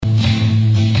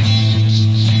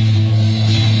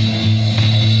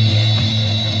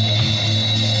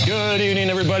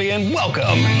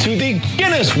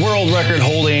Guinness World Record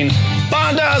holding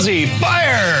Bondazzi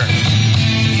Fire!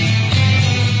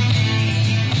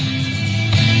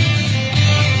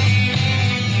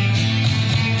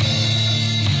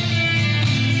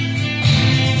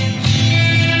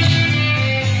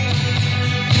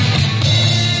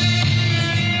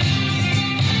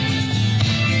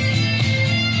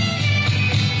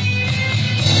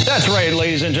 That's right,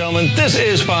 ladies and gentlemen. This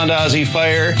is Bondazzi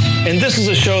Fire, and this is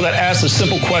a show that asks a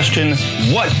simple question,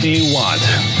 what do you want?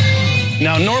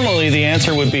 Now, normally the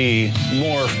answer would be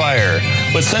more fire,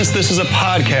 but since this is a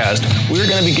podcast, we're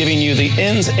going to be giving you the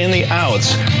ins and the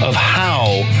outs of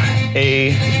how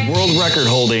a world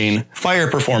record-holding fire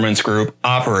performance group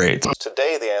operates.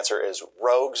 Today, the answer is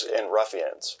Rogues and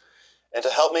Ruffians. And to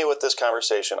help me with this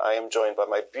conversation, I am joined by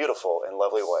my beautiful and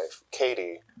lovely wife,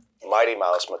 Katie Mighty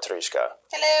Mouse Matrishka.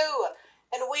 Hello,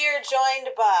 and we are joined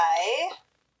by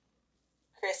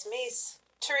Chris Meese,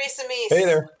 Teresa Meese. Hey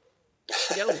there.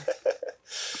 Yo.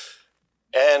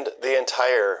 And the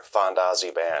entire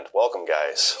Fondazzi band. Welcome,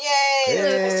 guys. Yay!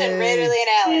 Kristen, Raderly, and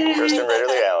Allen. Kristen,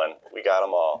 Raderly, Allen. We got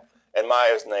them all. And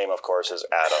my name, of course, is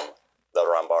Adam, the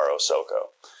Rambaro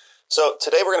Soko. So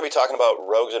today we're going to be talking about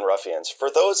Rogues and Ruffians. For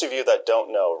those of you that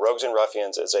don't know, Rogues and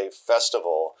Ruffians is a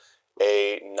festival,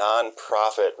 a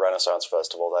non-profit Renaissance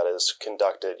festival that is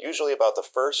conducted usually about the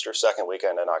first or second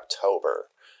weekend in October.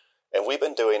 And we've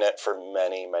been doing it for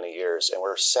many, many years, and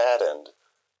we're saddened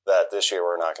that this year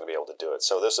we're not going to be able to do it.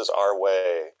 So this is our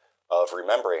way of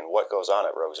remembering what goes on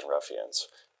at Rogues and Ruffians.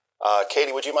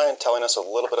 Katie, would you mind telling us a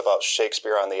little bit about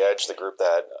Shakespeare on the Edge, the group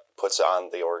that puts on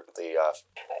the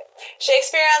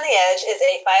Shakespeare on the Edge is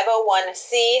a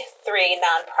 501c3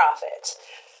 nonprofit.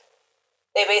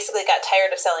 They basically got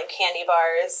tired of selling candy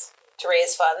bars to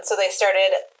raise funds, so they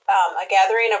started a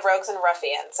gathering of Rogues and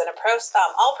Ruffians, and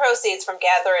all proceeds from a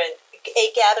gathering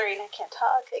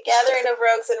of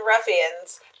Rogues and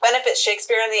Ruffians benefits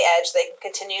Shakespeare on the Edge. They can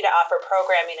continue to offer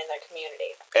programming in their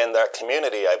community. And that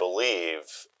community, I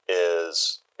believe,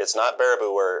 it's not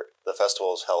Baraboo where the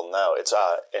festival is held now. It's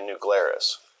in New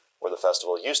Glarus where the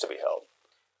festival used to be held.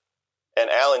 And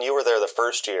Alan, you were there the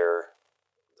first year,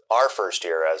 our first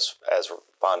year as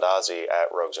Bondazzi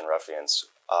at Rogues and Ruffians.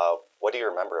 What do you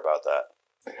remember about that?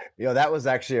 You know, that was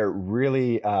actually a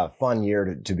really fun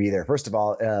year to be there. First of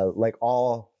all, like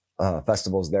all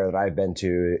festivals there that I've been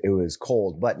to, it was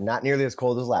cold, but not nearly as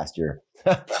cold as last year.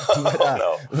 I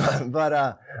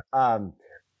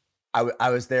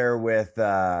was there with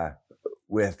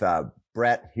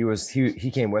Brett.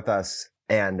 He came with us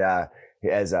and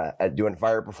as doing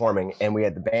fire performing, and we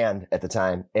had the band at the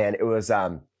time, and it was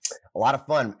a lot of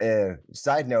fun.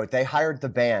 Side note, they hired the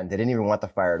band. They didn't even want the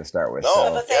fire to start with.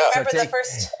 No, But they remember the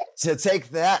first. So take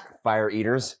that, fire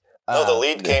eaters. No, the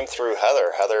lead came through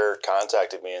Heather. Heather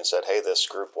contacted me and said, hey, this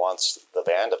group wants the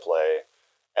band to play.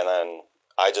 And then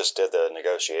I just did the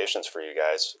negotiations for you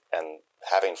guys, and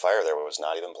having fire there was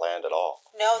not even planned at all.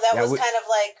 No, that was kind of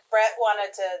like Brett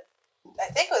wanted to.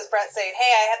 I think it was Brett saying,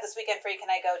 "Hey, I have this weekend free. Can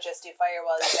I go just do fire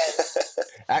while you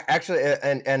guys?" Actually,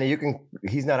 and you can.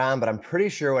 He's not on, but I'm pretty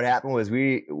sure what happened was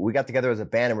we got together as a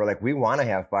band and we're like, we want to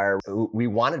have fire. We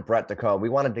wanted Brett to come. We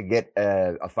wanted to get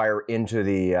a fire into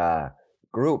the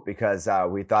group because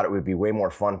we thought it would be way more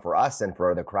fun for us and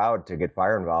for the crowd to get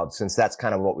fire involved, since that's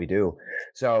kind of what we do.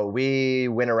 So we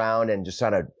went around and just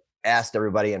kind of asked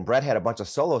everybody, and Brett had a bunch of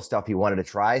solo stuff he wanted to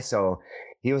try, so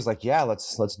he was like, yeah,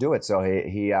 let's do it. So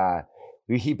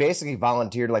he basically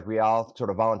volunteered, like we all sort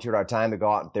of volunteered our time to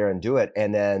go out there and do it,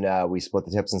 and then we split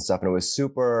the tips and stuff, and it was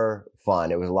super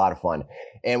fun. It was a lot of fun,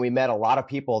 and we met a lot of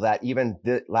people that even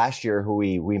last year who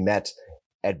we met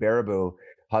at Baraboo.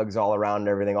 Hugs all around and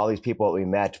everything. All these people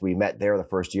that we met there the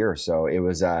first year. So it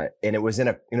was, and it was in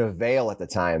a veil at the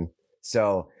time.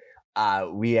 So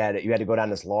you had to go down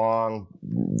this long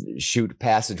chute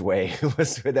passageway.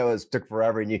 Took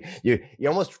forever, and you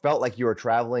almost felt like you were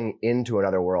traveling into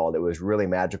another world. It was really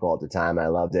magical at the time. I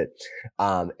loved it,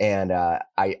 and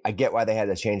I get why they had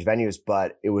to change venues,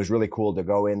 but it was really cool to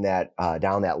go in that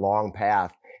down that long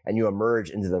path, and you emerge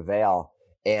into the veil.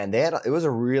 And it was a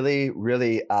really,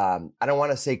 really, I don't want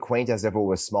to say quaint as if it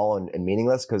was small and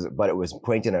meaningless, but it was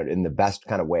quaint in the best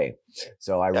kind of way.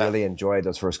 So I really enjoyed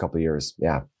those first couple of years.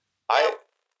 Yeah. Go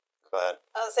ahead.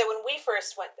 I was gonna say, when we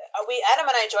first went, Adam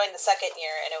and I joined the second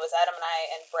year, and it was Adam and I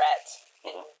and Brett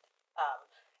and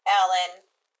Alan,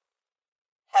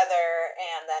 Heather,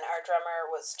 and then our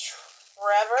drummer was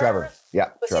Trevor.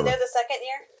 Yeah. Was he there the second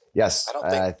year? Yes.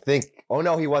 I think. Oh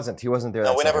no, he wasn't. He wasn't there.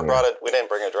 No, we never brought it. We didn't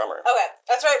bring a drummer. Okay,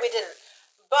 that's right, we didn't.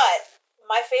 But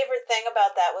my favorite thing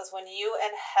about that was when you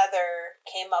and Heather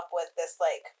came up with this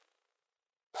like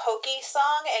Pokey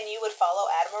song, and you would follow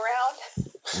Adam around.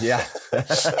 Yeah.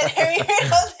 And here you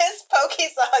know this Pokey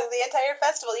song the entire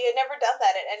festival. You had never done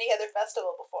that at any other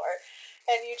festival before.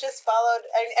 And you just followed,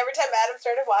 and every time Adam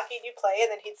started walking, you play,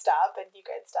 and then he'd stop, and you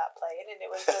guys stop playing, and it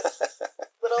was this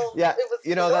little. Yeah, it was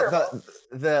you know, adorable.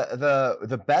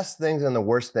 the best things and the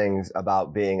worst things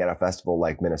about being at a festival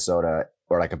like Minnesota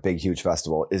or like a big huge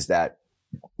festival is that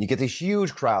you get these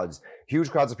huge crowds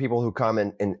of people who come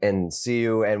and see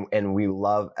you, and we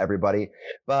love everybody.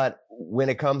 But when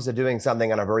it comes to doing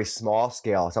something on a very small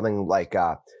scale, something like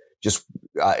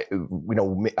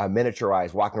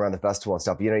miniaturized, walking around the festival and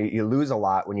stuff, you know, you lose a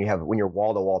lot when you're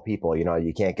wall to wall people. You know,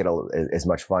 you can't get as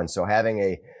much fun. So having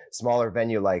a smaller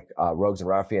venue like Rogues and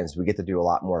Ruffians, we get to do a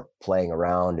lot more playing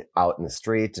around out in the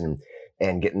street and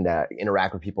getting to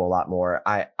interact with people a lot more.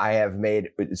 I have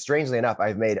made, strangely enough,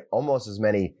 I've made almost as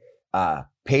many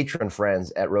patron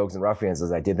friends at Rogues and Ruffians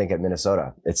as I did think at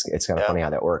Minnesota. It's kind of funny how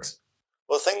that works.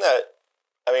 Well, the thing that,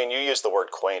 I mean, you used the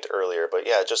word quaint earlier, but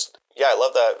I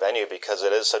love that venue because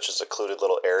it is such a secluded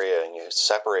little area, and you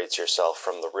separate yourself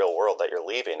from the real world that you're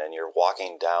leaving, and you're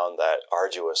walking down that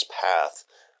arduous path.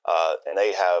 And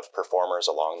they have performers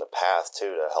along the path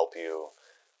too to help you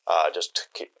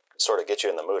sort of get you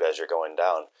in the mood as you're going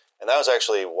down. And that was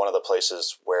actually one of the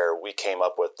places where we came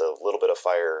up with the little bit of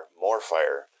fire, more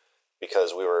fire,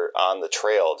 because we were on the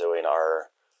trail doing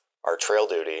our trail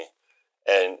duty,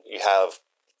 and you have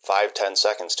 5-10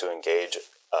 seconds to engage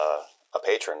a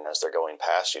patron as they're going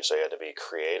past you, so you had to be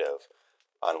creative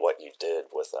on what you did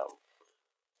with them.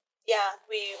 Yeah,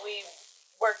 we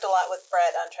worked a lot with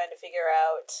Brett on trying to figure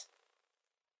out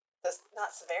the,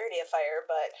 not severity of fire,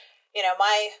 but, you know,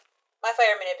 my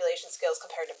fire manipulation skills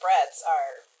compared to Brett's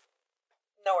are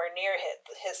nowhere near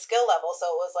his skill level,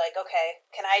 so it was like, okay,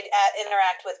 can I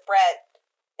interact with Brett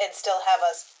and still have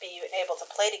us be able to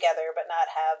play together, but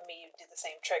not have me do the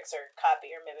same tricks or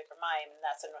copy or mimic or mime? And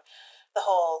that's in the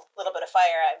whole little bit of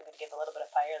fire. I'm going to give a little bit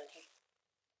of fire, and he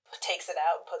takes it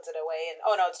out and puts it away, and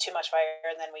oh no, it's too much fire,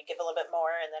 and then we give a little bit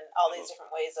more, and then all these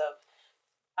different ways of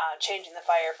changing the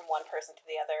fire from one person to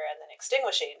the other, and then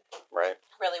extinguishing. Right.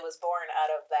 Really was born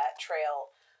out of that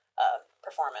trail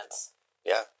performance.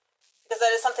 Yeah. Because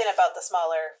that is something about the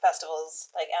smaller festivals,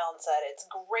 like Alan said. It's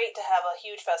great to have a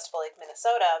huge festival like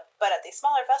Minnesota, but at these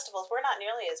smaller festivals, we're not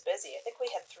nearly as busy. I think we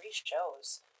had 3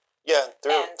 shows. Yeah,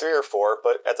 three or 4,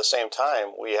 but at the same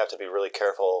time, we have to be really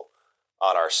careful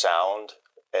on our sound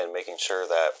and making sure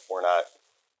that we're not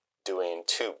doing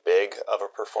too big of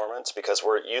a performance, because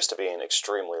we're used to being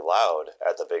extremely loud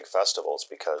at the big festivals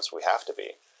because we have to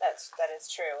be. That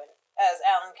is true. And as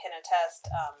Alan can attest,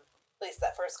 at least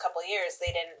that first couple of years,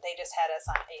 they just had us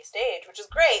on a stage, which is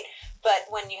great. But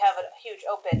when you have a huge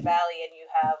open valley and you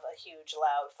have a huge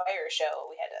loud fire show,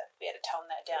 we had to tone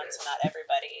that down so not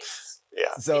everybody's.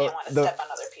 Yeah. So we didn't want to step on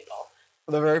other people.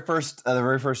 The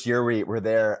very first year we were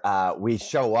there, we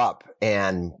show up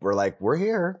and we're like, we're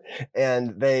here,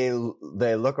 and they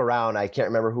look around. I can't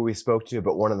remember who we spoke to,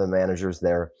 but one of the managers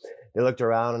there. They looked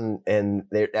around and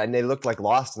they looked like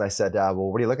lost. And I said, well,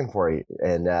 what are you looking for?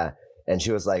 And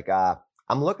she was like,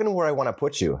 I'm looking where I want to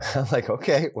put you. I'm like,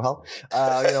 okay, well,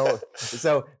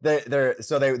 so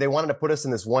they wanted to put us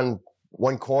in this one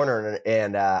corner,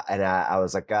 and I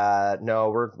was like, no,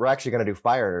 we're actually going to do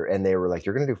fire. And they were like,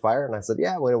 you're going to do fire? And I said,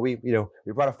 yeah, well, we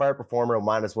brought a fire performer, we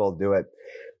might as well do it.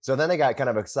 So then they got kind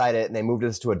of excited, and they moved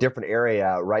us to a different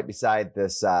area right beside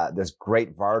this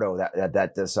great Vardo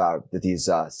that these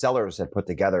sellers had put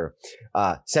together.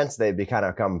 Since they've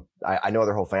become, I know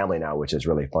their whole family now, which is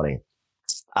really funny.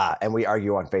 And we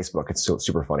argue on Facebook. It's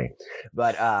super funny.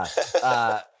 But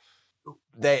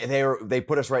they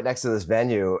put us right next to this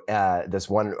venue, this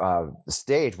one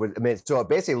stage. So it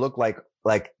basically looked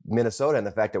like Minnesota in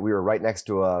the fact that we were right next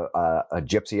to a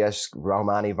gypsy-esque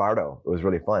Romani Vardo. It was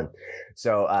really fun.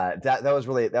 So that was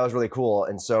really cool.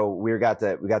 And so we got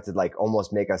to like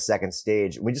almost make a second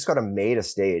stage. We just made a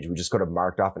stage. We just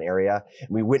marked off an area.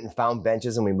 We went and found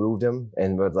benches and we moved them,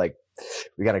 and it was like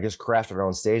we got to just craft our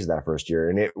own stage that first year,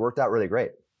 and it worked out really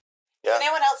great. Yeah. Does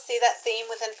anyone else see that theme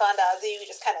within Fondazi? We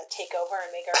just kind of take over and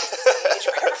make our own stage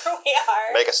wherever we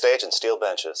are. Make a stage and steal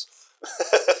benches.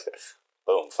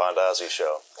 Boom, Fondazi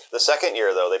show. The second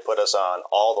year, though, they put us on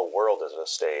All the World as a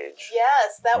stage.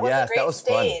 Yes, that was a great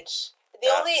stage. Fun. The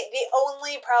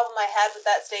only problem I had with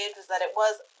that stage was that it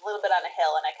was a little bit on a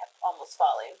hill, and I kept almost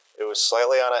falling. It was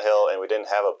slightly on a hill, and we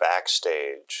didn't have a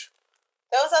backstage.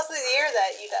 That was also the year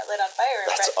that you got lit on fire.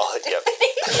 That's all. Yep.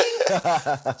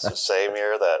 It's the same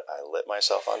year that I lit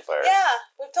myself on fire. Yeah,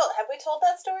 have we told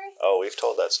that story? Oh, we've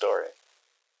told that story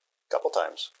a couple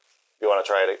times. You want to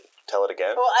try tell it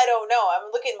again? Well, I don't know.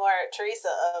 I'm looking more at Teresa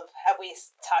of, have we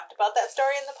talked about that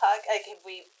story in the podcast? Like, have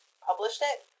we published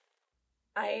it?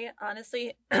 I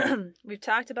honestly, we've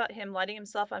talked about him lighting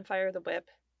himself on fire with a whip.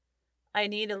 I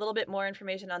need a little bit more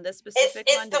information on this specific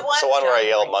it's one. the one. It's the one where I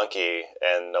yell monkey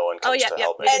and no one comes to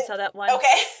help me. We did tell that one.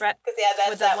 Okay. Brett. Yeah, that's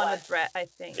with that the one one. with Brett, I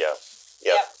think. Yeah.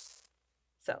 Yep.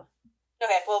 So.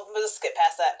 Okay, well, we'll just skip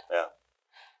past that. Yeah.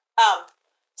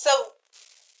 So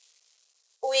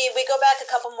we go back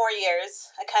a couple more years.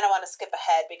 I kind of want to skip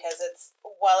ahead because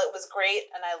while it was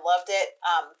great and I loved it,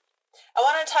 I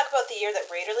wanted to talk about the year that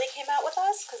Raiderly came out with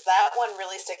us because that one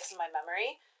really sticks in my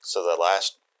memory. So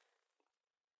that's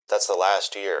the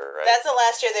last year, right? That's the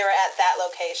last year they were at that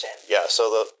location. Yeah,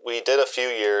 so we did a few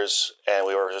years, and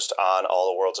we were just on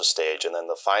All the World's a Stage, and then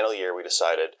the final year we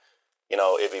decided,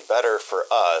 it'd be better for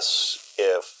us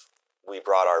if we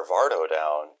brought our Vardo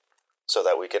down so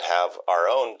that we could have our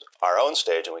own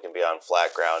stage, and we can be on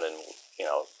flat ground, and,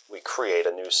 we create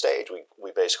a new stage.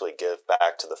 We basically give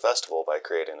back to the festival by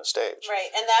creating a stage. Right,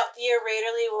 and that year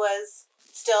Raiderly was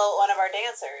still one of our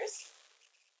dancers.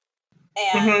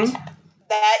 And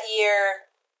that year,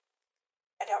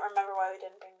 I don't remember why we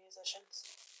didn't bring musicians.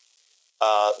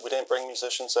 We didn't bring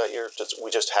musicians that year.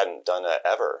 We just hadn't done that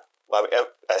ever. Well,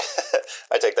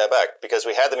 I take that back because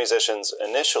we had the musicians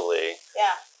initially.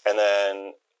 Yeah. And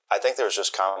then I think there was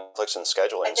just conflicts in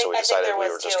scheduling, so we decided we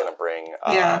were just going to bring.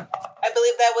 I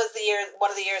believe that was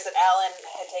one of the years that Alan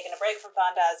had taken a break from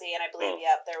Fondazi, and I believe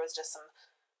there was just some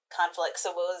conflict.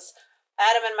 So it was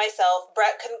Adam and myself.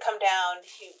 Brett couldn't come down.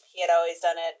 He had always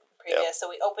done it previous,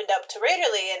 so we opened up to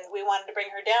Raiderly, and we wanted to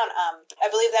bring her down. I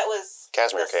believe that was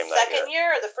Casimir came that second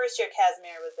year or the first year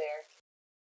Casimir was there.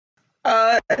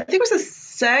 I think it was the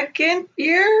second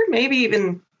year, maybe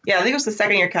even. Yeah, I think it was the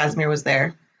second year Casimir was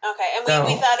there. Okay, and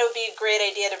we thought it would be a great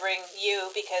idea to bring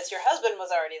you because your husband was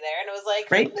already there, and it was like,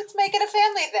 let's make it a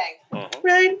family thing. Mm-hmm.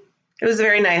 Right. It was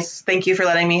very nice. Thank you for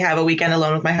letting me have a weekend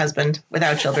alone with my husband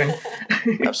without children.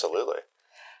 Absolutely.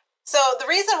 So the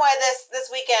reason why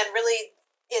this weekend really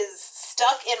is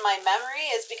stuck in my memory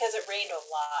is because it rained a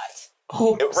lot.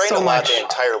 Oh, it rained so a lot much. the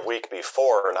entire week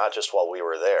before, not just while we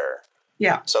were there.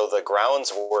 Yeah. So the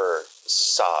grounds were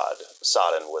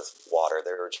sodden with water.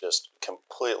 They were just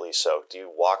completely soaked. You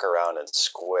walk around and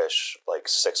squish like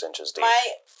 6 inches deep.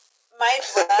 My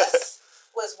dress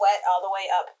was wet all the way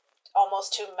up,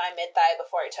 almost to my mid-thigh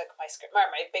before I took my skirt. My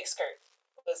big skirt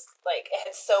was like, it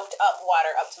had soaked up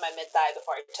water up to my mid-thigh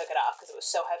before I took it off because it was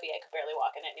so heavy I could barely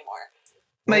walk in it anymore.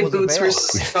 My boots were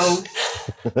so...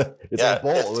 It's a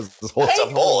bowl. It's a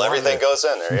bowl. Everything goes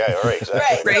in there. Yeah, right,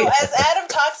 exactly. Right. So as Adam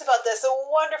talks about this, a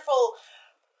wonderful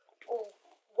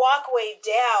walkway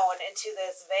down into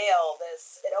this vale,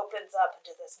 it opens up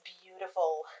into this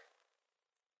beautiful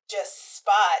just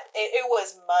spot. It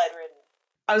was mud-ridden.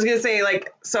 I was going to say,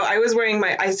 so I was wearing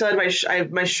I still had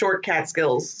my short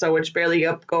Catskills, so which barely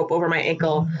go up over my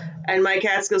ankle. And my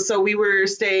Catskills, so we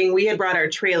had brought our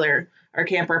trailer, our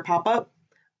camper pop-up,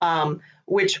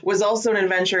 which was also an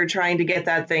adventure trying to get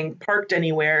that thing parked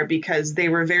anywhere because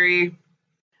they're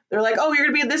like, oh, you're going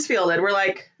to be in this field. And we're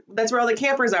like, that's where all the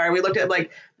campers are. We looked at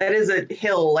that is a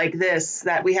hill like this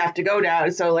that we have to go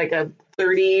down. So like a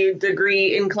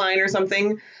 30-degree incline or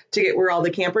something to get where all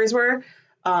the campers were.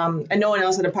 And no one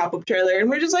else had a pop-up trailer. And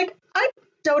we're just like, I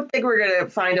don't think we're going to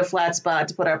find a flat spot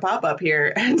to put our pop-up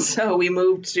here. And so we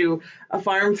moved to a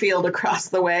farm field across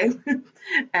the way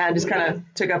and just kind of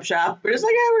took up shop. We're just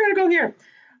like, yeah, we're going to go here.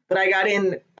 But I got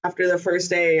in after the first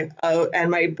day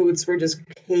and my boots were just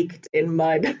caked in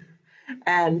mud.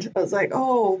 And I was like,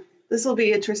 oh, this will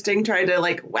be interesting trying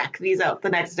to whack these out the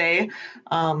next day.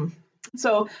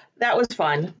 So that was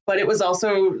fun, but it was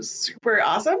also super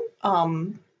awesome.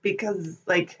 Because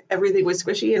everything was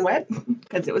squishy and wet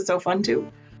because it was so fun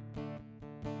too.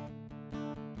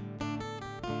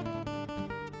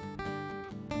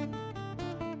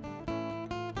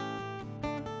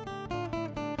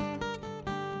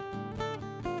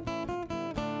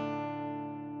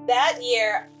 That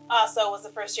year also was the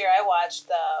first year I watched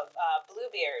the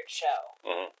Bluebeard show.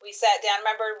 Mm-hmm. We sat down,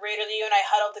 remember Raiderly, you and I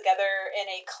huddled together in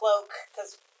a cloak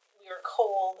because we were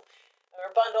cold. We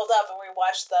were bundled up and we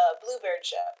watched the Bluebeard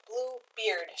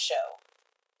show.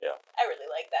 Yeah. I really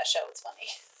liked that show. It's funny.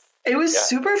 It was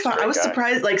super fun. I was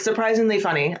surprised, surprisingly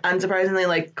funny,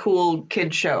 unsurprisingly cool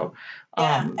kid show.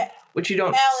 Which you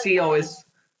don't see always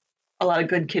a lot of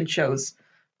good kid shows.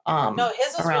 No,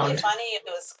 his was around. really funny. It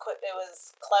was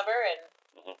clever and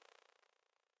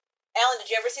Alan, did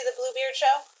you ever see the Bluebeard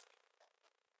show?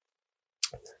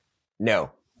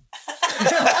 No.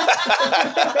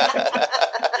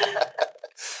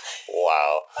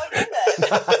 Wow. Oh, good then.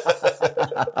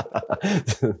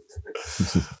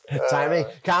 Timing.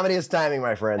 Comedy is timing,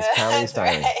 my friends. Comedy is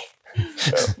timing.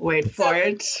 Right. Wait for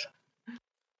it.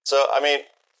 So, I mean,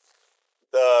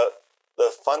 the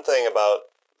fun thing about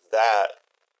that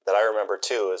I remember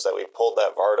too is that we pulled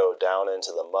that Vardo down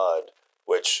into the mud,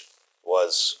 which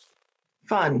was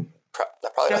Fun.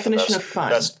 probably Definition not of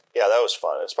fun. yeah, that was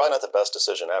fun. It's probably not the best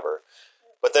decision ever.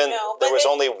 But then there was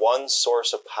only one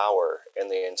source of power in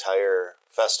the entire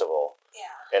festival,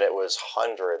 and it was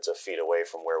hundreds of feet away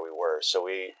from where we were. So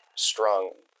we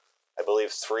strung, I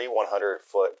believe, 3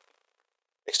 100-foot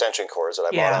extension cords that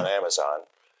I bought on Amazon.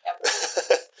 Yep.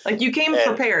 Like you came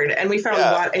prepared, and we found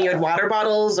and you had water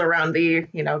bottles around the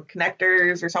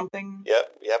connectors or something.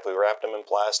 Yep. We wrapped them in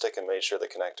plastic and made sure the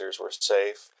connectors were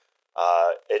safe.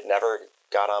 It never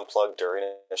got unplugged during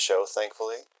a show,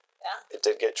 thankfully. Yeah. It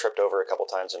did get tripped over a couple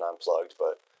times and unplugged,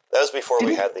 but that was before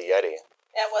we had the Yeti.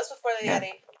 Yeah, it was before the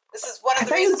Yeti. This is one of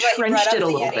the I reasons why he brought up it a the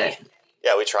little Yeti. bit.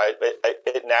 Yeah, we tried.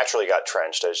 It naturally got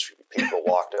trenched as people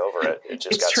walked over it. It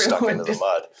just got stuck into the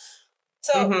mud.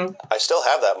 So I still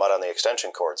have that mud on the extension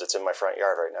cords. It's in my front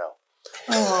yard right now.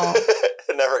 Oh.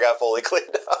 It never got fully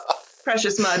cleaned off.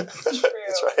 Precious mud. True.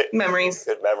 That's right. Memories.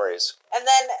 Good memories. And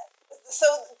then, so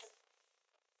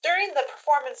during the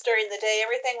performance during the day,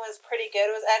 everything was pretty good.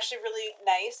 It was actually really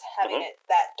nice having it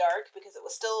that dark because it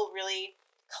was still really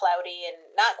cloudy and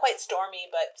not quite stormy,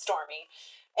 but stormy.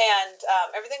 And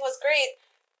everything was great.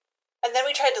 And then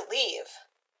we tried to leave.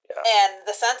 Yeah. And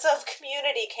the sense of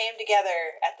community came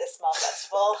together at this small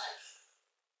festival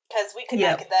because we could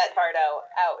not get that Vardo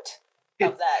out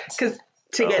of that. Because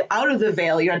to get out of the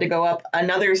Veil, you had to go up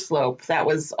another slope that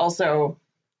was also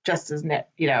just as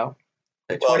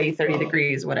 20, 30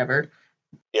 degrees, whatever.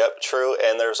 Yep, true.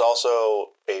 And there's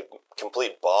also a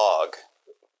complete bog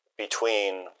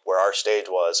between where our stage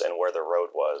was and where the road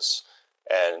was.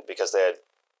 And because they had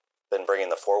been bringing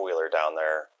the four-wheeler down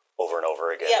there over and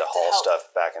over again to haul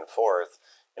stuff back and forth,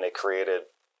 and it created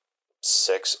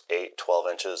 6, 8, 12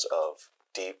 inches of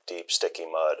deep, sticky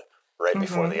mud right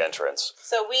before the entrance.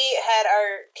 So we had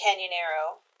our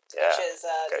Canyonero, which is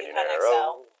Yukon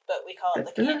XL, but we call it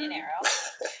the Canyonero.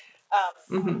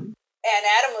 And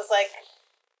Adam was like,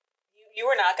 you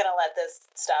were not going to let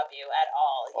this stop you at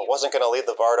all. I wasn't going to lead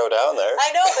the Vardo down there.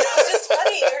 I know, but it was just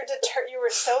funny. You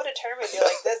were so determined. You're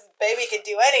like, this baby can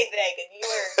do anything. And you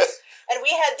were, and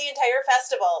we had the entire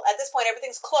festival. At this point,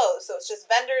 everything's closed. So it's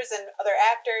just vendors and other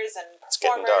actors and performers. It's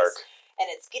getting dark. And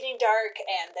it's getting dark,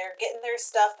 and they're getting their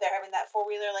stuff. They're having that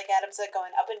four-wheeler, like Adam said,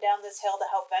 going up and down this hill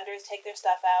to help vendors take their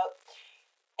stuff out.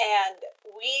 And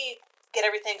we get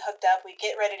everything hooked up. We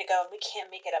get ready to go, and we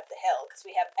can't make it up the hill because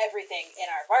we have everything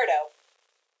in our Vardo.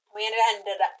 We ended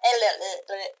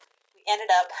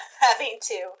up having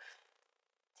to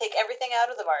take everything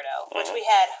out of the Vardo, which we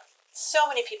had so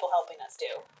many people helping us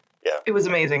do. Yeah. It was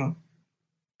amazing.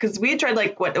 Because we had tried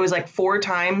it was 4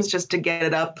 times just to get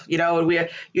it up, and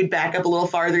you'd back up a little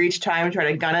farther each time, try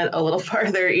to gun it a little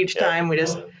farther each time. We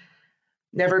just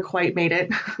never quite made it.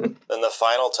 And the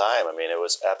final time, I mean, it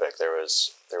was epic. There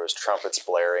was trumpets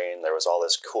blaring. There was all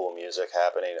this cool music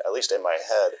happening, at least in my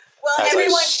head. Well,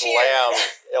 everyone cheered.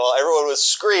 Well, everyone was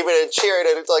screaming and cheering,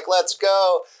 and it's like, let's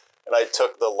go. And I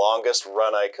took the longest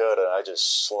run I could, and I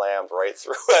just slammed right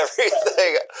through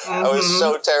everything. I was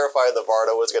so terrified the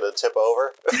Vardo was going to tip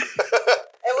over.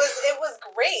 It was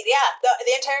great. Yeah,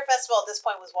 the entire festival at this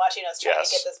point was watching us trying to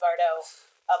get this Vardo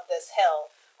up this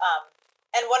hill.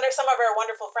 And some of our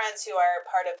wonderful friends who are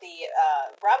part of the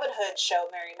Robin Hood show,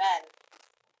 Merry Men,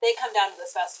 they come down to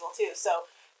this festival too. So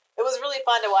it was really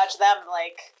fun to watch them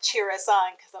cheer us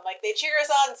on because I'm like, they cheer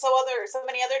us on so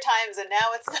many other times, and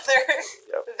now it's another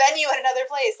venue at another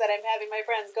place that I'm having my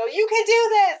friends go, you can do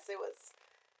this. It was.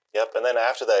 Yep, and then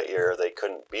after that year, they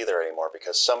couldn't be there anymore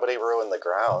because somebody ruined the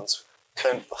grounds.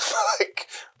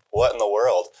 What in the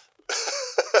world?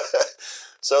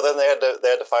 So then they had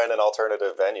to find an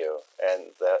alternative venue,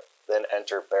 and then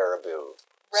enter Baraboo.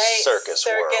 Right, Circus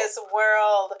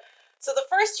World. So the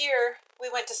first year we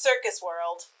went to Circus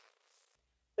World,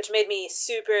 which made me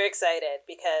super excited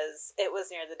because it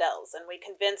was near the Dells, and we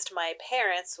convinced my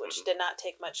parents, which did not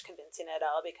take much convincing at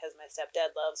all because my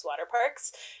stepdad loves water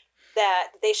parks,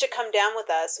 that they should come down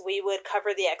with us. We would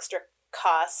cover the extra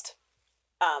cost,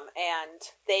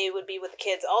 and they would be with the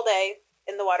kids all day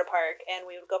in the water park, and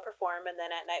we would go perform, and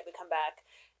then at night we'd come back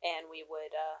and we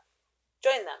would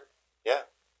join them. Yeah,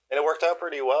 and it worked out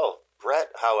pretty well. Brett,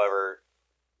 however,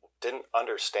 didn't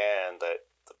understand that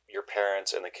your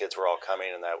parents and the kids were all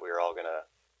coming and that we were all going to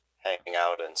hang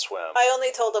out and swim. I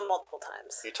only told him multiple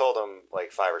times. You told him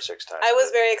like 5 or 6 times. I was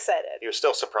but very excited. He was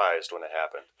still surprised when it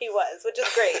happened. He was, which is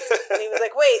great. And he was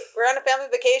like, wait, we're on a family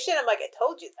vacation? I'm like, I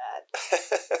told you that.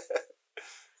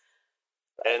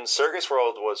 And Circus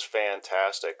World was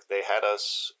fantastic. They had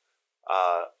us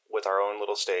with our own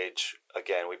little stage.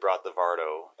 Again, we brought the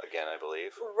Vardo again, I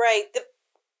believe. Right. The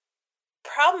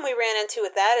problem we ran into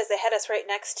with that is they had us right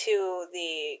next to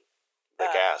the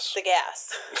gas. The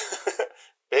gas.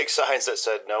 Big signs that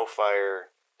said no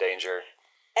fire, danger.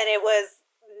 And it was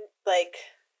like,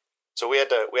 so we had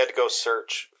to go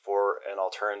search for an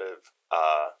alternative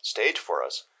stage for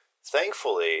us.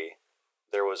 Thankfully,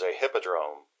 there was a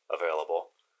hippodrome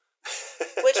available.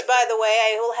 which, by the way,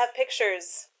 I will have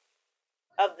pictures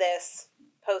of this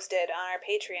posted on our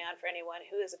Patreon for anyone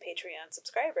who is a Patreon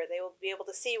subscriber. They will be able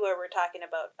to see where we're talking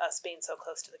about us being so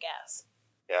close to the gas.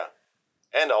 Yeah.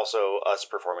 And also us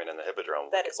performing in the hippodrome.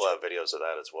 That is we'll have videos of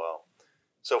that as well.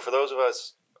 So for those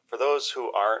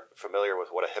who aren't familiar with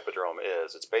what a hippodrome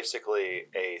is, it's basically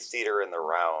a theater in the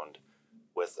round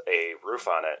with a roof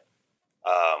on it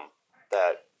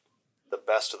that the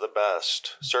best of the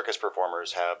best circus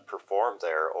performers have performed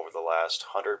there over the last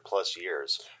 100+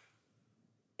 years.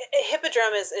 A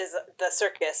hippodrome is the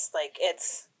circus, like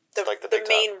it's the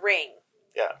main ring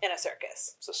in a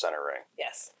circus. It's the center ring.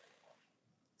 Yes.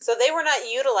 So they were not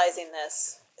utilizing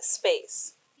this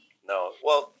space. No.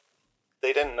 Well,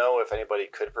 they didn't know if anybody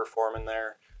could perform in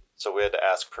there, so we had to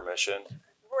ask permission.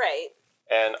 Right.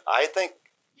 And I think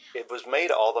it was made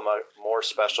all the more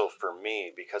special for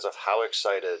me because of how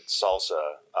excited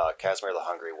Salsa, Casimir the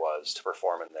Hungry, was to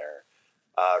perform in there.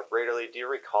 Raiderly, do you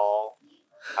recall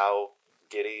how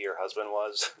giddy your husband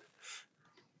was?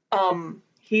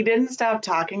 He didn't stop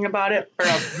talking about it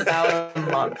for about a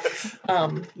month.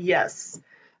 Yes.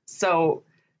 So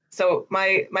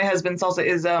my husband Salsa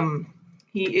is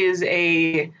he is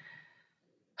a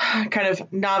kind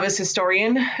of novice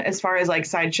historian as far as like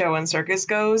sideshow and circus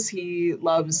goes. He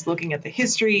loves looking at the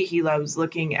history. He loves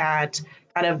looking at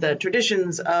kind of the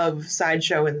traditions of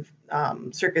sideshow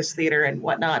and circus theater and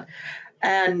whatnot.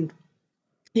 And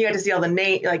he got to see all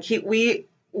the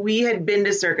we had been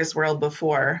to Circus World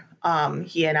before,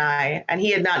 he and I, and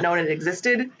he had not known it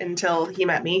existed until he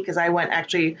met me, because I went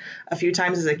actually a few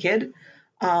times as a kid.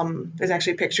 There's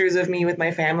actually pictures of me with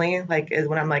my family, like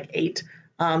when I'm like 8,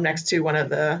 next to one of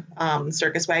the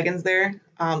circus wagons there,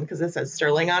 because it says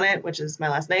Sterling on it, which is my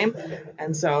last name.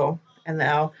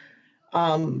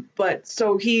 But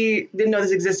so he didn't know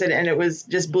this existed, and it was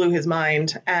just blew his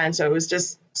mind. And so it was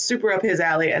just super up his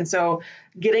alley. And so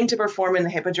getting to perform in the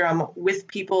Hippodrome with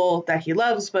people that he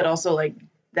loves, but also like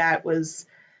that was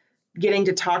getting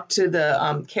to talk to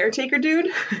the caretaker dude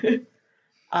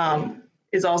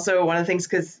is also one of the things,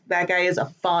 because that guy is a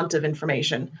font of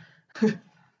information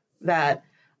that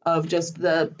of just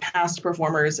the past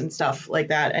performers and stuff like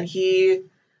that. And he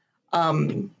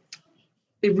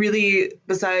it really,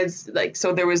 besides like,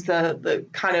 so there was the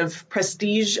kind of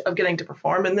prestige of getting to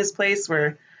perform in this place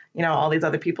where, you know, all these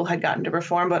other people had gotten to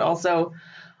perform, but also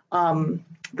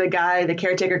the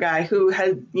caretaker guy who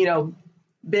had, you know,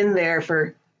 been there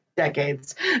for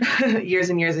decades, years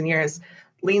and years and years,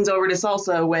 leans over to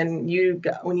Salsa when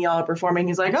y'all are performing.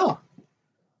 He's like, "Oh,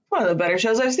 one of the better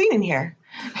shows I've seen in here,"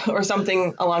 or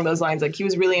something along those lines. Like he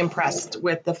was really impressed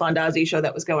with the Fondazi show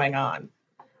that was going on.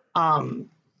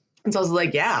 And so I was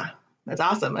like, "Yeah, that's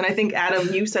awesome." And I think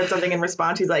Adam, you said something in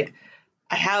response. He's like,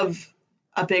 "I have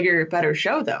a bigger, better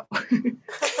show though."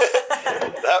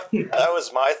 That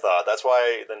was my thought. That's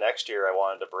why the next year I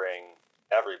wanted to bring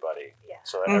everybody,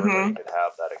 so that everybody could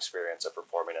have that experience of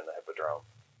performing in the Hippodrome.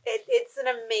 It's an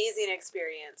amazing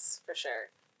experience for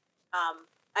sure.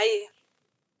 I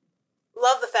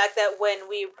love the fact that when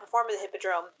we performed in the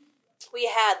Hippodrome, we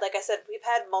had, like I said, we've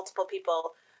had multiple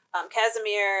people.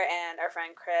 Casimir and our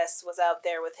friend Chris was out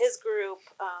there with his group,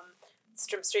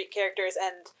 Strum Street Characters,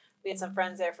 and we had some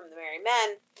friends there from the Merry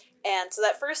Men. And so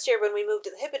that first year when we moved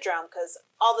to the Hippodrome, because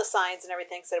all the signs and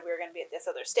everything said we were going to be at this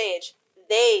other stage,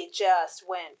 they just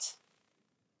went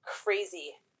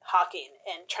crazy hawking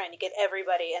and trying to get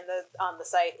everybody on the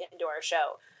site into our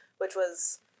show, which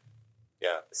was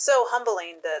so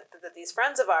humbling that these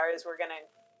friends of ours were going to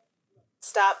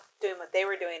stop doing what they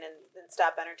were doing and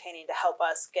stop entertaining to help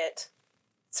us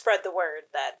spread the word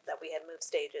that we had moved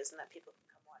stages and that people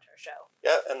could come watch our show.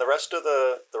 Yeah, and the rest of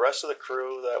the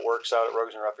crew that works out at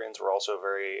Rogues and Ruffians were also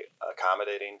very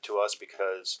accommodating to us,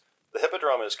 because the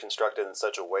Hippodrome is constructed in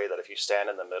such a way that if you stand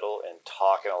in the middle and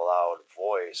talk in a loud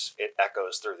voice, it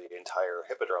echoes through the entire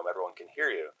Hippodrome. Everyone can hear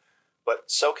you.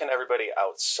 But so can everybody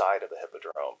outside of the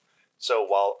Hippodrome. So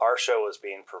while our show was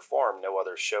being performed, no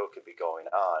other show could be going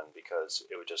on because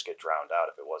it would just get drowned out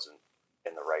if it wasn't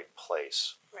in the right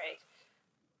place. Right.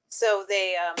 So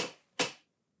they,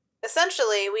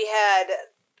 essentially,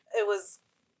 it was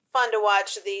fun to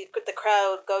watch the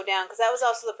crowd go down, because that was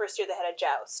also the first year they had a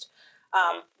joust,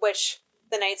 which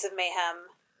the Knights of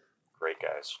Mayhem. Great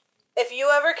guys. If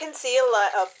you ever can see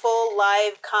a full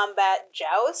live combat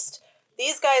joust,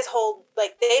 these guys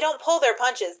they don't pull their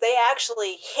punches. They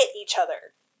actually hit each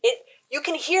other. You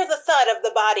can hear the thud of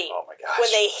the body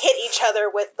when they hit each other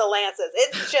with the lances.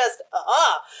 It's just,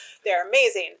 they're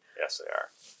amazing. Yes, they are.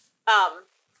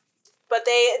 But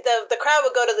the crowd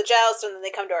would go to the joust, and then they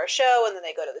come to our show, and then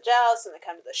they go to the joust, and they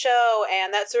come to the show,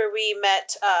 and that's where we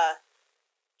met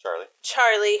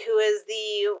Charlie, who is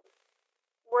the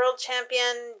world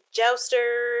champion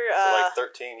jouster. For like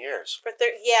 13 years.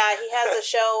 He has a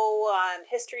show on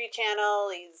History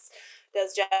Channel.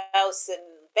 Does jousts in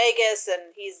Vegas,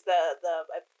 and he's the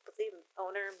I believe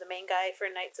owner, the main guy for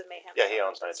Knights of Mayhem. Yeah, he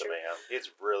owns Knights of Mayhem.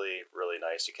 He's really, really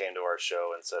nice. He came to our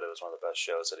show and said it was one of the best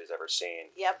shows that he's ever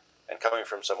seen. Yep. And coming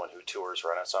from someone who tours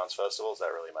Renaissance festivals, that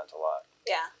really meant a lot.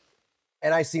 Yeah.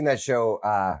 And I seen that show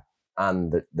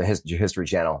on the History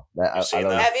Channel. You've seen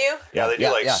that? Have you? Yeah, they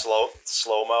do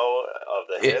slow-mo of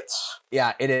the hits.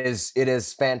 Yeah, it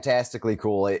is fantastically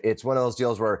cool. It's one of those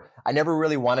deals where I never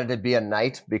really wanted to be a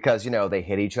knight because, they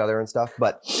hit each other and stuff,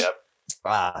 but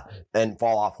and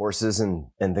fall off horses and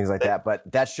things like that. But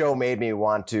that show made me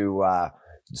want to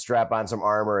strap on some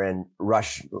armor and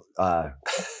rush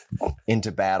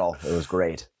into battle. It was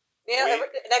great.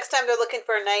 Next time they're looking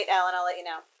for a knight, Alan, I'll let you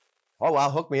know. Oh, wow,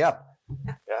 hook me up.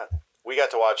 Yeah. We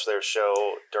got to watch their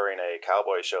show during a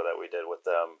cowboy show that we did with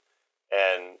them.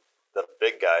 And the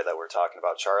big guy that we're talking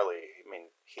about, Charlie, I mean,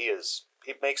 he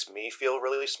makes me feel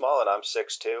really small, and I'm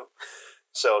 6'2".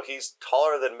 So he's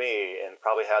taller than me and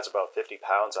probably has about 50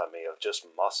 pounds on me of just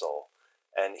muscle.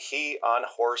 And he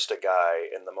unhorsed a guy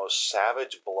in the most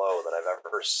savage blow that I've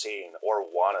ever seen or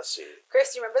want to see.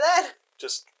 Chris, do you remember that?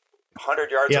 Just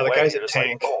 100 yards away. Yeah, the guy's you're a just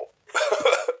tank. like, oh.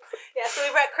 Yeah, so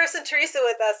we brought Chris and Teresa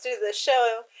with us to do the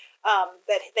show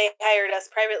that they hired us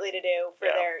privately to do for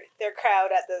their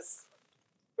crowd at this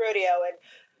rodeo. And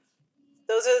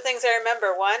those are the things I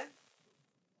remember. One,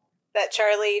 that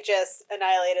Charlie just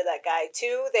annihilated that guy.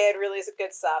 Two, they had really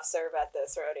good soft serve at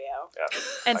this rodeo.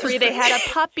 Yeah. And 3, they had a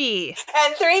puppy.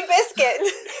 And 3, Biscuit.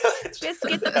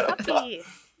 Biscuit the puppy.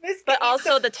 Biscuit But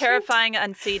also the terrifying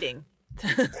unseating.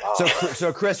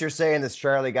 So Chris, you're saying this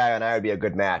Charlie guy and I would be a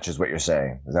good match, is what you're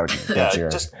saying? Is that what you're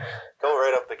just go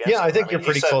right up against Yeah, him. I think you're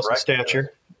pretty close in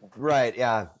stature. Right?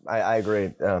 Yeah, I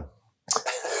agree.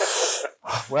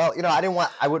 Well,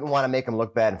 I wouldn't want to make him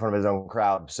look bad in front of his own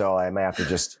crowd, so I may have to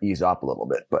just ease up a little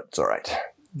bit. But it's all right.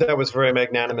 That was very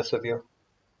magnanimous of you.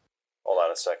 Hold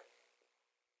on a sec.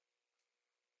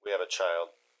 We have a child.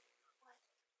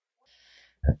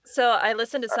 So I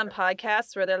listened to some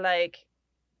podcasts where they're like,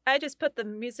 I just put the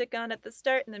music on at the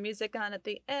start and the music on at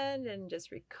the end and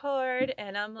just record.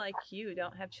 And I'm like, you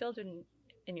don't have children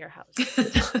in your house.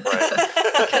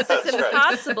 Because it's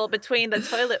impossible between the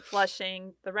toilet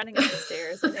flushing, the running up the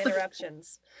stairs, and the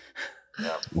interruptions.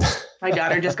 Yeah. My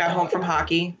daughter just got home from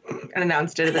hockey and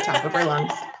announced it at the top of her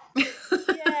lungs.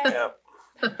 Yeah.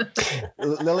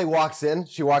 Lily walks in.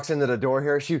 She walks into the door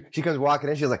here. She comes walking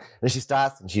in. She's like, and she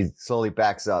stops and she slowly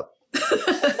backs up.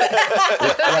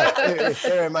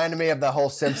 It reminded me of the whole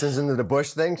Simpsons into the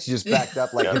bush thing. She just backed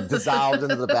up, like dissolved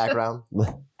into the background.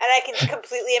 And I can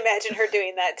completely imagine her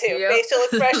doing that too. Yep. Facial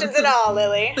expressions and all,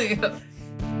 Lily. Yep.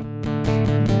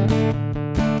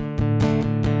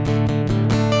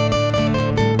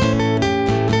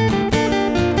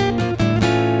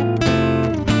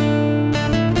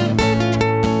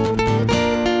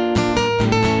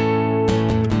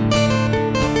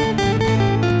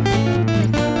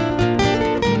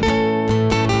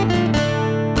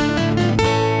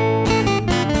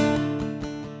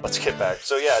 Let's get back.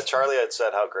 So yeah, Charlie had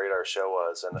said how great our show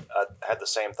was, and I had the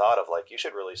same thought of like, you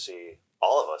should really see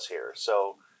all of us here.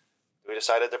 So we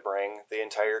decided to bring the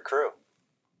entire crew.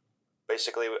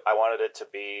 Basically, I wanted it to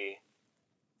be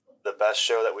the best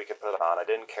show that we could put on. I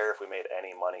didn't care if we made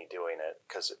any money doing it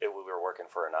because we were working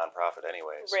for a nonprofit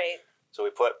anyways. Right. So we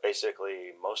put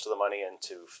basically most of the money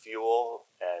into fuel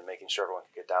and making sure everyone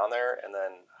could get down there, and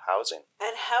then housing.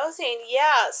 And housing,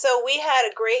 yeah. So we had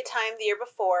a great time the year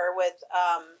before with,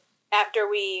 after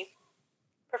we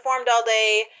performed all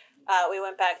day, we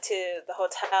went back to the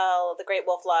hotel, the Great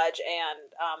Wolf Lodge,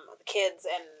 and the kids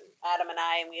and Adam and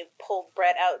I, and we pulled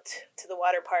Brett out to the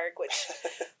water park, which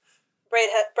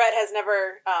Brett has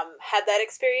never had that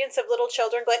experience of little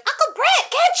children going, Uncle Brett,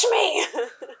 catch me!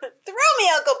 Throw me,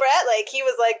 Uncle Brett! Like, he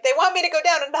was like, they want me to go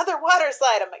down another water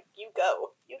slide. I'm like, you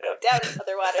go down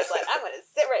another water slide. I'm going to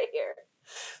sit right here.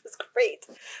 It was great.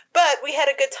 But we had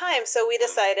a good time, so we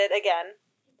decided, again,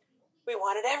 we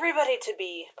wanted everybody to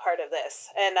be part of this.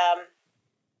 And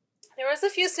there was a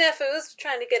few snafus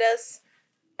trying to get us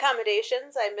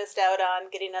accommodations. I missed out on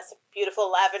getting us a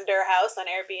beautiful lavender house on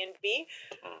Airbnb.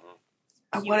 Mm-hmm.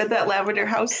 I wanted that lavender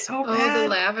house so bad. Oh, the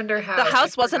lavender house. The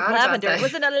house wasn't forgot about lavender. that. It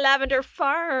was in a lavender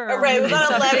farm. Oh, right, it was on a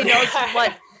Somebody lavender knows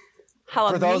farm. how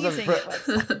For those of- amazing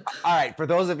it was. All right, for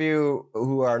those of you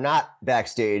who are not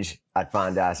backstage at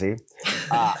Fondasi,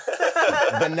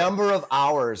 the number of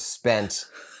hours spent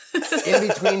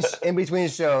in between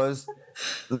shows,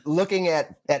 looking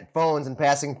at phones and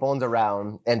passing phones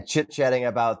around and chit-chatting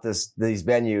about these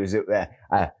venues.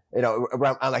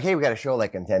 I'm like, hey, we got a show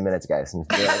like in 10 minutes, guys. And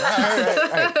they're like,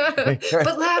 all right.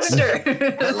 But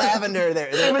lavender. But lavender there.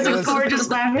 It was a gorgeous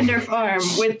lavender farm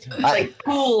with like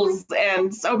pools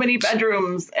and so many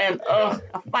bedrooms and a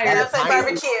fire. And outside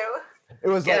barbecue. It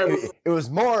was like it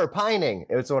was more pining.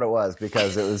 It's what it was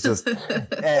because it was just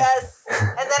Yes.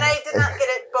 And then I did not get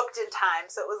it booked in time,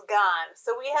 so it was gone.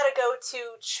 So we had to go to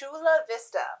Chula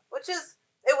Vista,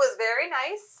 it was very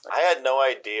nice. I had no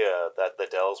idea that the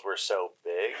Dells were so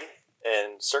big,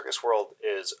 and Circus World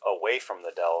is away from the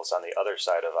Dells on the other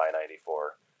side of I-94,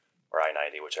 or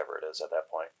I-90, whichever it is at that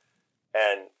point.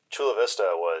 And Chula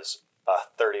Vista was a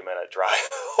 30-minute drive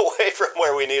away from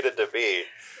where we needed to be.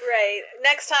 Right.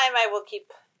 Next time I'm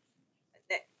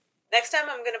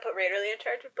going to put Raiderly in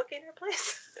charge of booking our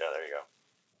place. Yeah, there you go.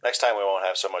 Next time we won't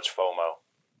have so much FOMO.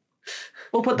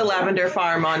 We'll put the lavender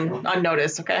farm on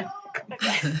notice, okay?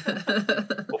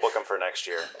 We'll book them for next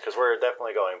year, because we're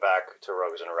definitely going back to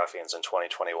Rogues and Ruffians in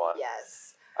 2021.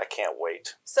 Yes. I can't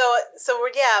wait. So we're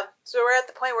at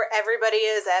the point where everybody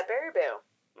is at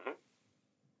Baraboo. Mm-hmm.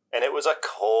 And it was a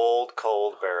cold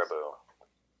Baraboo.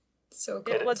 So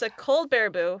good. It was a cold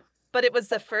Baraboo, but it was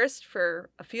the first for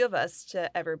a few of us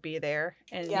to ever be there.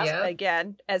 And Yeah.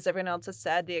 again, as everyone else has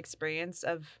said, the experience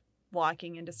of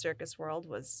walking into Circus World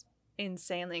was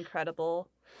insanely incredible.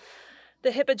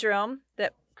 The Hippodrome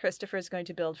that Christopher is going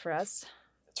to build for us.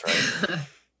 That's right.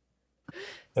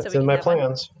 That's we in can my have one.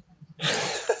 plans.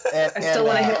 And, I still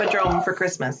want a hippodrome for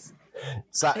Christmas.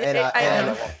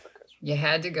 You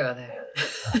had to go there.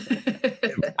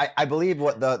 I believe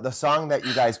what the song that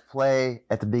you guys play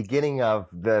at the beginning of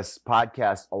this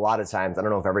podcast a lot of times, I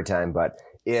don't know if every time, but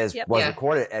was Yeah.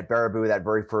 recorded at Baraboo that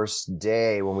very first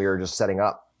day when we were just setting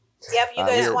up. Yep, you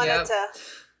guys wanted Yep. to.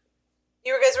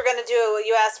 You guys were going to do.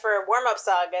 You asked for a warm-up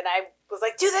song, and I was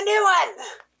like, "Do the new one."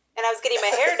 And I was getting my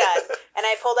hair done, and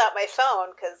I pulled out my phone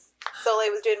because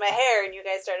Soleil was doing my hair, and you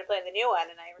guys started playing the new one,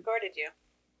 and I recorded you.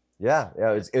 Yeah,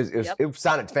 it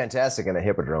sounded fantastic in a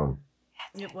Hippodrome.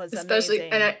 It was Especially,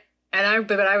 amazing.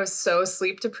 but I was so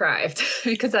sleep deprived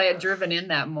because I had driven in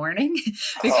that morning Oh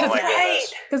because my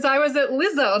goodness. because I was at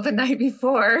Lizzo the night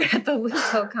before at the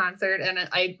Lizzo concert, and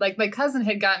I like my cousin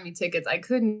had gotten me tickets. I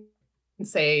couldn't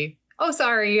say, "Oh,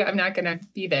 sorry, I'm not gonna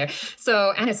be there."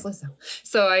 So, and it's Lizzo.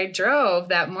 So I drove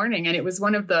that morning, and it was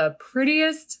one of the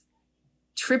prettiest,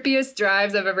 trippiest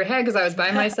drives I've ever had because I was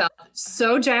by myself,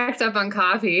 so jacked up on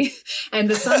coffee, and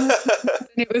the sun was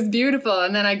and it was beautiful.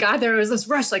 And then I got there, it was this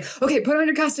rush, like, okay, put on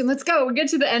your costume, let's go. We'll get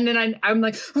to the end. And I'm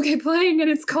like, okay, playing, and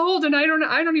it's cold, and I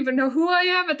don't even know who I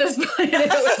am at this point.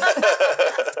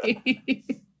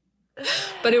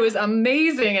 But it was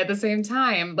amazing at the same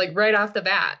time, like right off the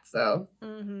bat. So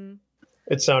Mm-hmm.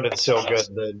 It sounded so good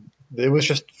that it was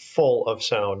just full of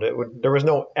sound. There was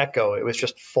no echo. It was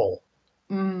just full.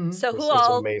 So who It's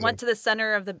all amazing. went to the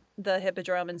center of the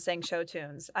Hippodrome and sang show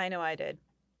tunes? I know I did.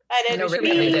 I did. no, We should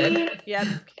Ricky really- did. Yep,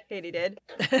 Katie did.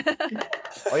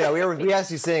 Oh yeah, we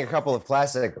actually sang a couple of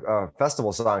classic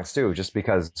festival songs too, just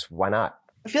because why not?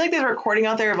 I feel like there's a recording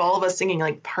out there of all of us singing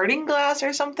like Parting Glass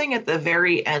or something at the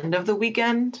very end of the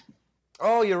weekend.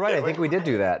 Oh, you're right. Did I think we did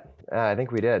do that. I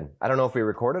think we did. I don't know if we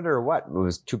recorded or what. It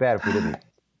was too bad if we didn't.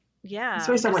 Yeah,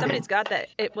 Sorry, if someone somebody's did. got that.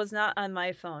 It was not on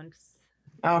my phone.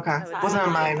 Oh, okay. I would Wasn't on have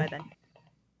it by mine. then.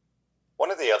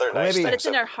 One of the other nice Maybe- But things it's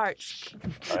in our hearts.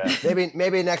 Oh, yeah.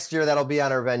 Maybe next year that'll be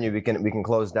on our venue. We can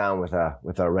close down with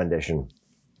a rendition.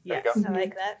 There Yes. you go. I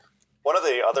like that. One of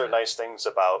the other nice things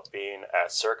about being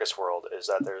at Circus World is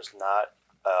that there's not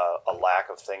a lack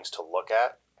of things to look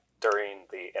at during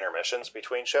the intermissions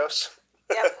between shows.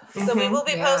 Yep. So we will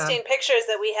be Yeah. posting pictures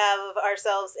that we have of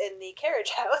ourselves in the carriage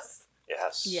house.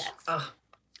 Yes. Yes. Oh,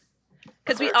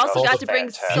 Because we They're also also got to bring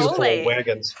fantastic. Beautiful Soleil.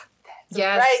 wagons.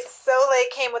 Yes. Right, Soleil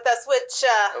came with us, which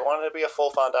I wanted it to be a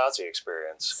full Fondazzi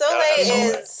experience. Soleil Gotta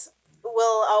have Soleil.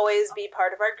 will always be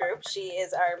part of our group. She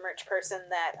is our merch person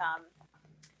that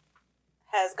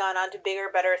has gone on to bigger,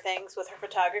 better things with her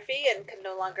photography and can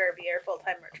no longer be our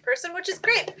full-time merch person, which is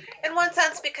great in one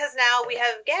sense because now we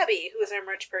have Gabby, who is our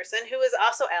merch person, who is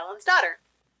also Alan's daughter.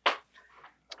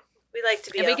 We like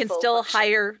to be, and we can still full-function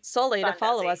hire Soleil to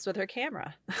follow Fondazzi. us with her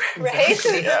camera, right?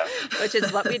 Yeah. which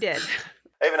is what we did.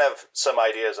 I even have some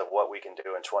ideas of what we can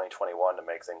do in 2021 to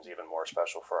make things even more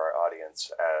special for our audience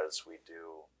as we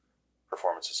do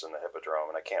performances in the Hippodrome,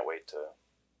 and I can't wait to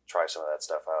try some of that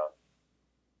stuff out.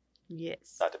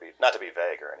 Yes, Not to be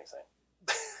vague or anything.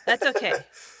 that's okay.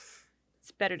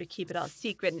 It's better to keep it all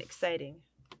secret and exciting.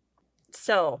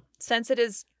 So, since it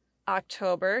is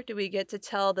October, do we get to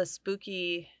tell the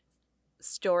spooky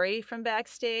story from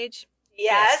backstage?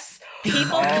 Yes.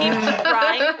 People keep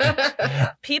trying.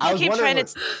 I People was keep wondering trying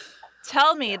to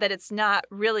tell me that it's not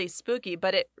really spooky,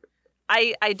 but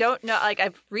I don't know. Like,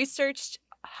 I've researched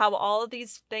how all of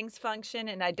these things function,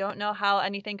 and I don't know how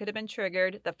anything could have been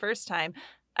triggered the first time.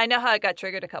 I know how it got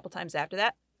triggered a couple times after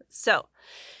that. So,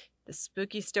 the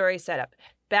spooky story setup.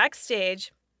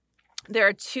 Backstage, there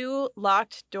are 2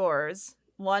 locked doors.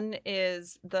 One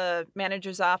is the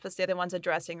manager's office. The other one's a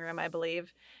dressing room, I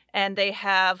believe. And they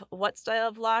have what style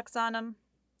of locks on them,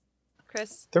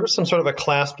 Chris? There was some sort of a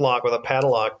clasp lock with a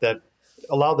padlock that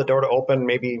allowed the door to open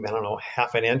maybe, I don't know,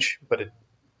 half an inch, but it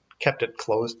kept it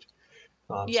closed.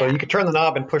 So Yeah. you could turn the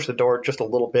knob and push the door just a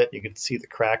little bit. You could see the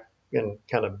crack and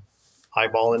kind of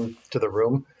eyeball into the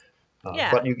room.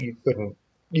 Yeah. But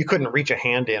you couldn't reach a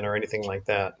hand in or anything like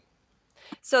that.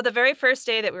 So the very first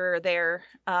day that we were there,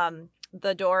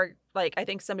 the door, like, I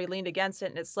think somebody leaned against it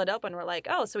and it slid open. We're like,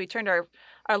 oh, so we turned our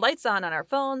lights on our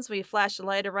phones. We flashed the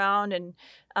light around. And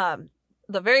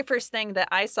the very first thing that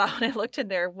I saw when I looked in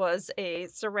there was a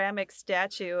ceramic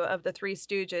statue of the Three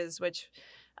Stooges, which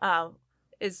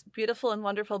is beautiful and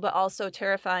wonderful, but also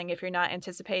terrifying if you're not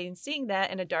anticipating seeing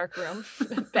that in a dark room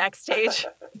backstage.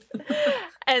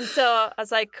 And so I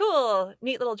was like, cool,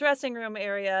 neat little dressing room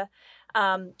area.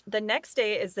 The next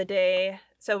day is the day.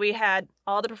 So we had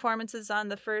all the performances on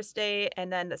the first day,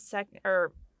 and then the second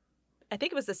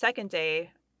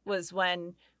day was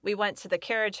when we went to the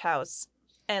carriage house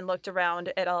and looked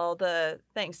around at all the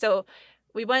things. So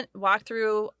we walked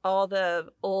through all the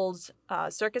old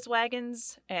circus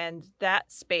wagons, and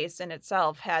that space in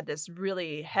itself had this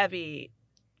really heavy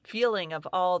feeling of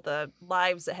all the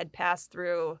lives that had passed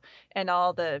through and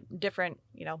all the different,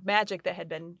 magic that had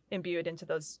been imbued into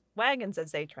those wagons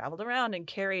as they traveled around and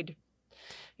carried,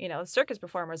 circus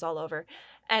performers all over.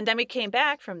 And then we came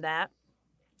back from that.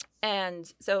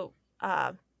 And so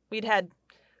we'd had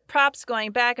props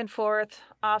going back and forth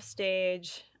off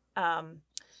stage.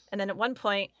 And then at one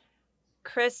point,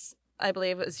 Chris, I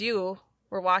believe it was you,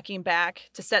 were walking back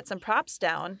to set some props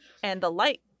down, and the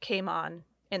light came on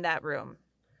in that room.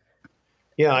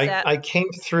 Yeah, I came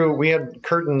through. We had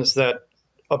curtains that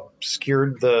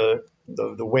obscured the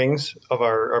wings of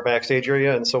our backstage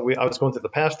area, and so I was going through the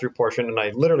pass-through portion, and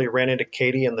I literally ran into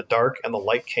Katie in the dark, and the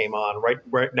light came on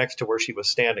right next to where she was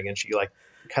standing, and she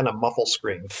kind of muffle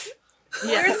screamed.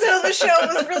 Yeah. So the show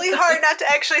was really hard not to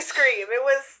actually scream. It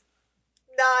was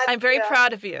not. I'm very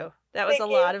proud of you. That was Thank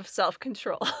a you. lot of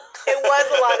self-control. It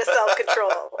was a lot of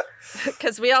self-control.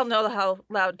 Because we all know how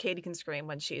loud Katie can scream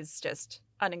when she's just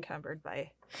unencumbered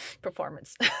by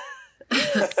performance.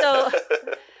 So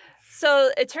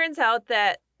it turns out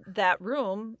that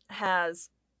room has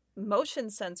motion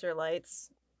sensor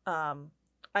lights.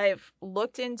 I've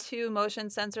looked into motion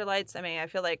sensor lights. I mean, I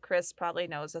feel like Chris probably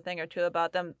knows a thing or two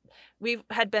about them. We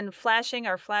had been flashing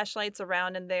our flashlights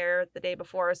around in there the day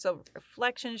before, so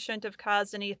reflection shouldn't have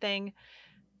caused anything.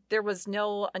 There was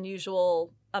no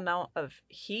unusual amount of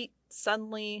heat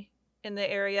suddenly in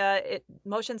the area.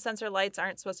 Motion sensor lights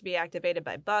aren't supposed to be activated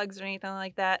by bugs or anything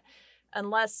like that,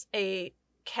 unless a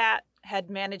cat had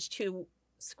managed to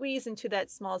squeeze into that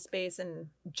small space and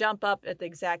jump up at the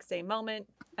exact same moment.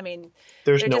 I mean,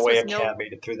 there's no way a cat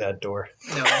made it through that door.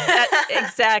 No.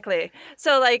 Exactly.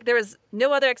 So, there was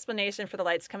no other explanation for the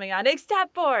lights coming on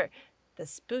except for the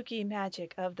spooky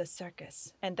magic of the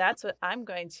circus. And that's what I'm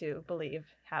going to believe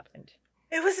happened.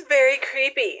 It was very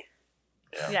creepy.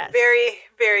 Yeah. Yes. Very,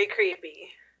 very creepy.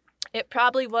 It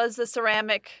probably was the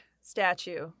ceramic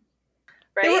statue.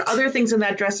 Right? There were other things in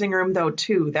that dressing room though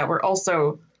too that were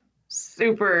also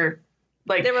super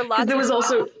There were lots there was of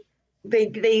also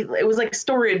it was like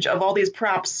storage of all these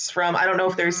props from, I don't know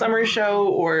if they're summer show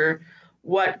or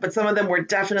what, but some of them were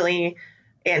definitely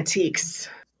antiques.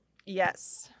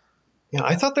 Yes. Yeah,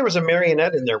 I thought there was a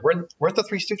marionette in there. Weren't the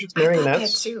Three Stooges I thought that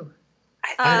marionettes? too.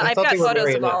 I've got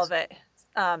photos of all of it.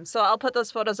 So I'll put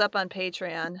those photos up on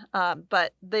Patreon.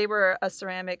 But they were a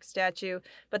ceramic statue,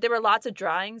 but there were lots of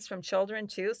drawings from children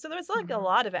too. So there was like a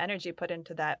lot of energy put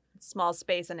into that small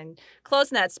space and then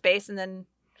closing that space, and then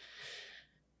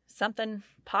something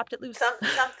popped it loose.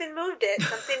 Something moved it.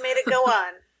 Something made it go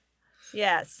on.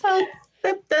 Yes. Well,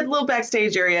 that little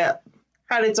backstage area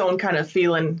had its own kind of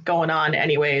feeling going on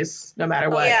anyways, no matter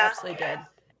what. Yeah. Absolutely did.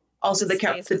 Also,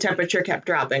 the temperature kept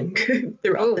dropping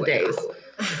throughout the days.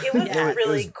 It was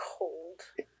really cold.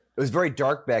 It was very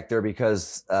dark back there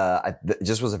because it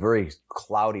just was a very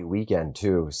cloudy weekend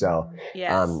too. So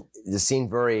it seemed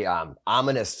very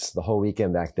ominous the whole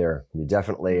weekend back there. You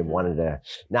definitely wanted to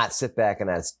not sit back in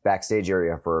that backstage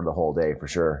area for the whole day for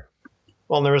sure.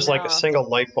 Well, and there was like a single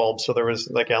light bulb. So there was,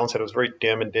 like Alan said, it was very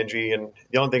dim and dingy. And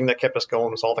the only thing that kept us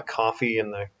going was all the coffee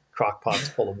and the crock pots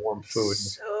full of warm food.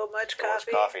 So much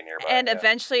coffee. Nearby. And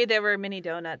eventually there were mini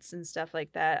donuts and stuff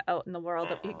like that out in the world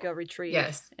that we could go retrieve.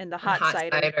 Yes. And the hot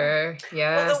cider.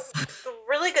 Yes. Well, the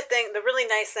really good thing, the really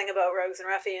nice thing about Rogues and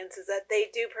Ruffians is that they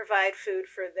do provide food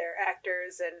for their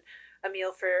actors and a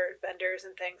meal for vendors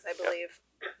and things, I believe.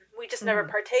 Yep. We just never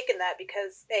partake in that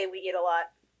because A, we eat a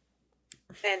lot,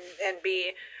 and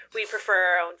B, we prefer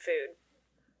our own food.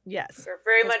 Yes. We're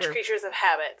very much creatures of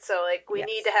habit. So like we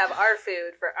need to have our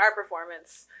food for our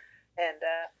performance. And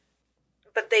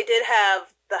but they did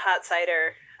have the hot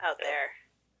cider out there.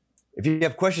 If you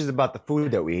have questions about the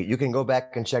food that we eat, you can go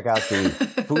back and check out the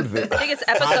food video. I think it's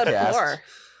episode 4.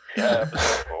 Yeah,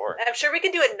 episode 4. I'm sure we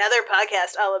could do another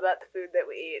podcast all about the food that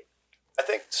we eat. I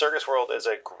think Circus World is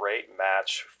a great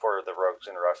match for the Rogues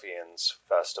and Ruffians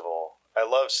Festival. I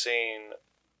love seeing,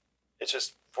 it's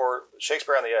just for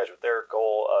Shakespeare on the Edge, with their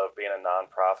goal of being a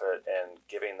nonprofit and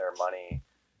giving their money,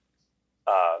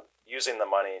 using the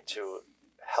money to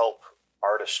help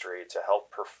artistry, to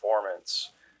help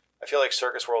performance. I feel like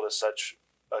Circus World is such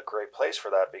a great place for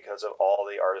that because of all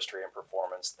the artistry and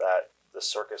performance that the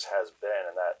circus has been,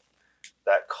 and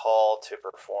that call to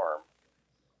perform.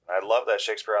 I love that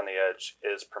Shakespeare on the Edge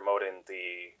is promoting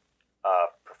the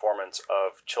performance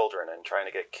of children and trying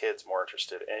to get kids more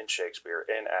interested in Shakespeare,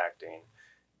 in acting,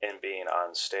 in being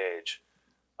on stage.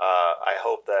 I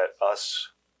hope that us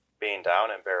being down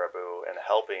in Baraboo and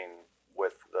helping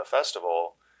with the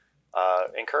festival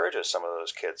encourages some of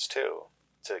those kids too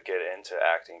to get into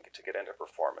acting, to get into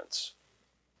performance.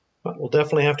 We'll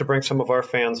definitely have to bring some of our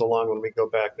fans along when we go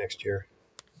back next year.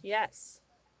 Yes.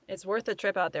 It's worth a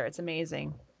trip out there. It's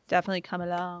amazing. Definitely come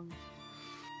along.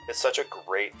 It's such a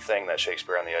great thing that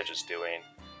Shakespeare on the Edge is doing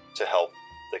to help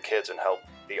the kids and help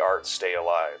the art stay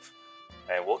alive.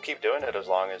 And we'll keep doing it as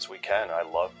long as we can. I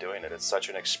love doing it. It's such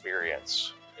an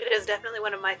experience. It is definitely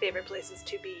one of my favorite places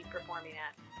to be performing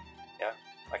at. Yeah,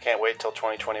 I can't wait till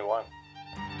 2021.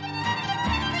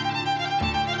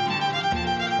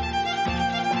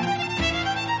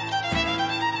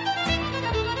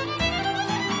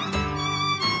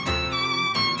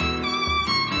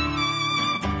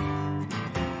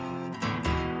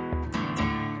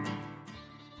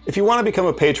 If you want to become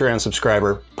a Patreon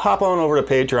subscriber, pop on over to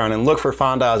Patreon and look for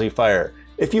Fondazi Fire.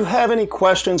 If you have any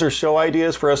questions or show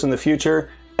ideas for us in the future,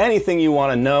 anything you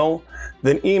want to know,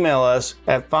 then email us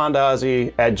at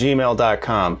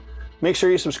fondazi@gmail.com. Make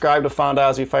sure you subscribe to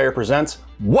Fondazi Fire Presents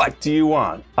What Do You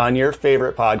Want on your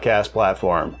favorite podcast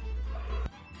platform.